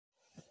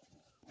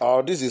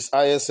This is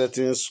highest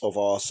settings of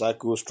our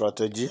cycle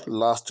strategy,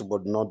 last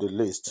but not the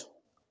least.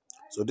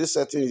 So this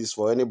setting is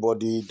for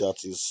anybody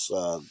that is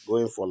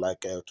going for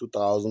like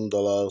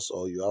 $2,000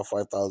 or you have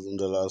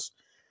 $5,000.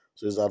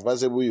 So it's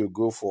advisable you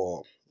go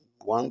for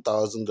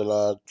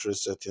 $1,000 trade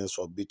settings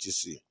for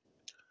BTC.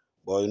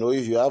 But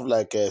if you have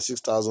like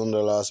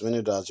 $6,000,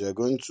 meaning that you're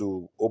going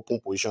to open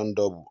position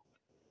double.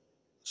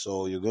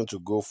 So you're going to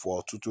go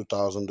for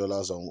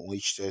 $2,000 on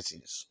each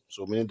settings.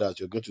 So meaning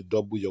that you're going to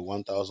double your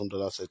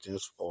 $1,000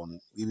 settings on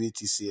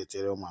BTC,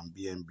 Ethereum, and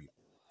BNB.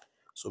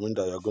 So meaning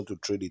that you're going to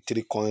trade the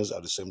three coins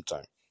at the same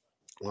time.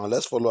 Now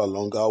let's follow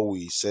along how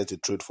we set a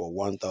trade for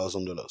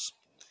 $1,000.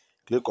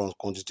 Click on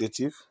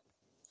quantitative,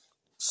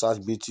 search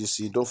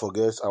BTC. Don't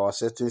forget our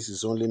settings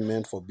is only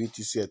meant for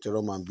BTC,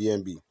 Ethereum, and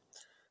BNB.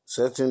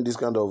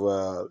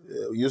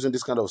 Using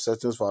this kind of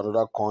settings for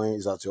another coin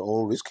is at your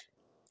own risk.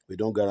 We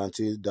don't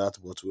guarantee that,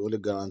 but we only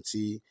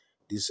guarantee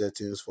these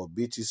settings for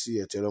BTC,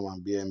 Ethereum,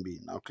 and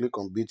BNB. Now click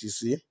on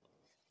BTC,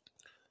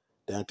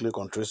 then click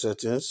on trade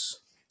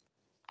settings,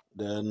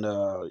 then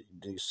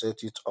you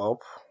set it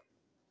up.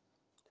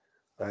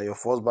 Your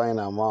first buying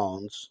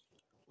amount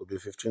will be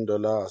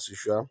 $15 as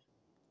usual.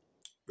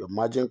 Your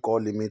margin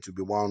call limit will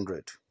be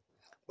 100.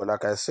 But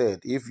like I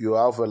said, if you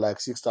have like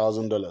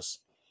 $6,000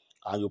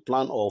 and you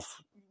plan of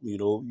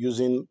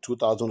using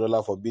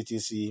 $2,000 for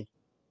BTC,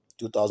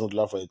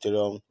 $2,000 for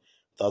Ethereum,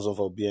 1,000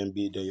 for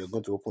BNB, then you're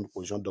going to open the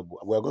position double.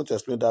 We're going to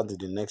explain that in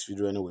the next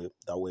video anyway,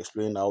 that will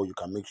explain how you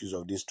can make use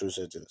of these trade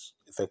settings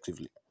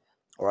effectively.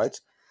 All right.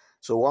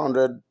 So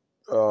 100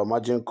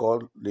 margin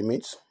call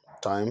limit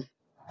time.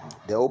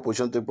 The whole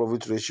position take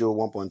profit ratio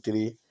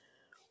 1.3.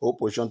 Whole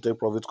position take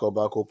profit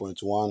callback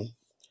 0.1.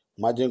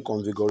 Margin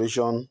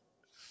configuration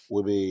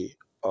will be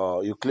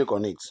you click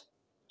on it.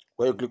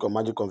 When you click on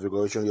margin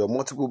configuration, your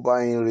multiple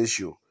buying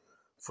ratio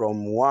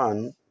from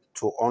 1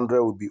 to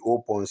 100 will be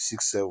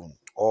 0.67.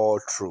 All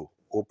true.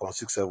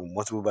 0.67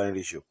 multiple buying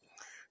ratio.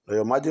 Now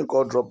your margin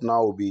call drop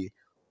now will be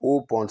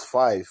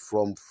 0.5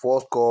 from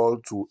first call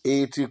to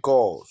 80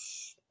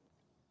 calls.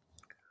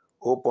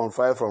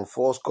 0.5 from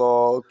first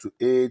call to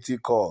 80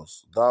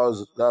 calls.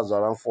 That's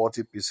around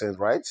 40%,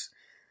 right?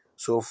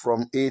 So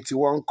from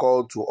 81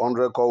 call to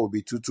 100 call will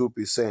be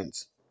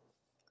 22%.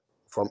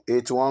 From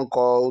 81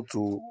 call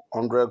to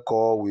 100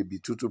 call will be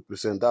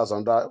 22%. That's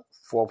under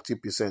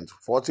 40%.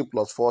 40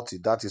 plus 40,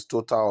 that is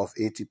total of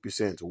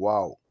 80%.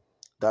 Wow,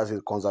 that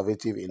is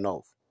conservative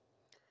enough.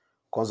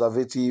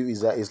 Conservative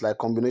is like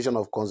combination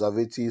of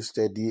conservative,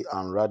 steady,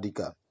 and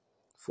radical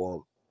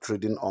for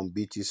trading on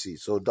BTC.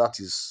 So that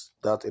is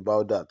that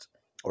about that.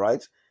 All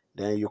right.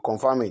 Then you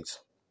confirm it.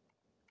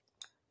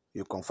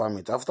 You confirm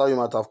it. After you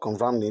might have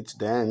confirmed it,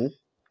 then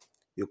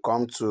you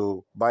come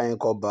to buying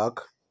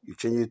callback. You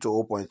change it to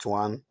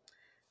 0.1.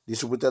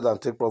 Distributed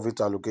and take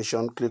profit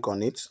allocation. Click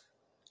on it.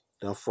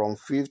 Then from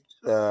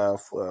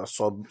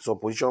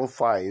subposition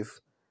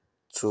 5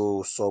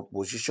 to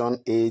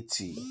subposition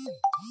 80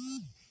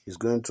 is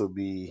going to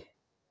be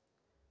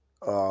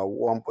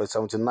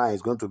 1.79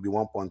 is going to be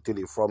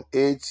 1.3. From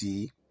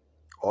 80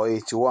 or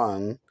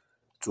 81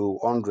 to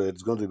 100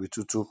 is going to be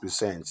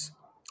 22%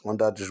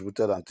 under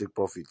distributed and take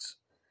profits.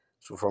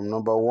 So from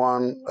number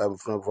 1,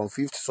 from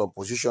 50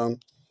 subposition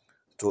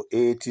to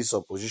 80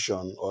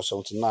 subposition or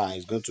 79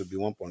 is going to be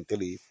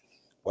 1.3,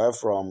 while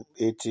from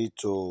 80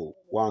 to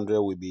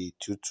 100 will be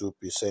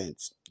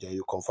 22%. Then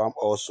you confirm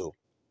also.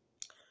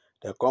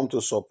 Then come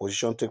to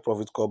subposition take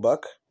profit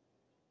callback.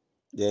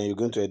 Then you're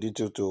going to edit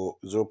it to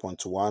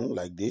 0.1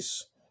 like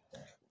this.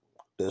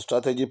 The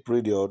strategy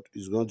period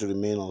is going to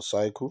remain on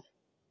cycle.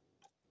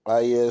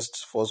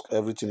 Highest first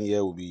everything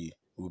here will be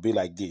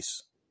like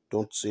this.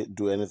 Don't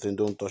do anything,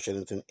 don't touch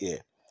anything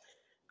here.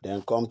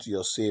 Then come to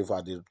your save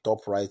at the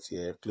top right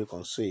here, click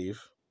on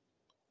save.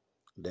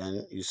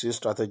 Then you see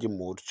strategy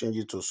mode, change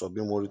it to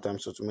submit mode real-time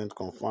settlement,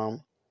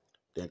 confirm.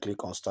 Then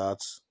click on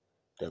start,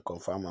 then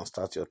confirm and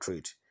start your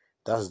trade.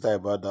 That's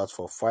about that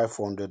for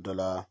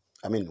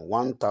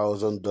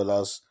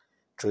 $1,000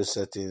 trade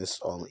settings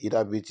on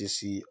either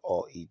BTC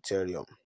or Ethereum.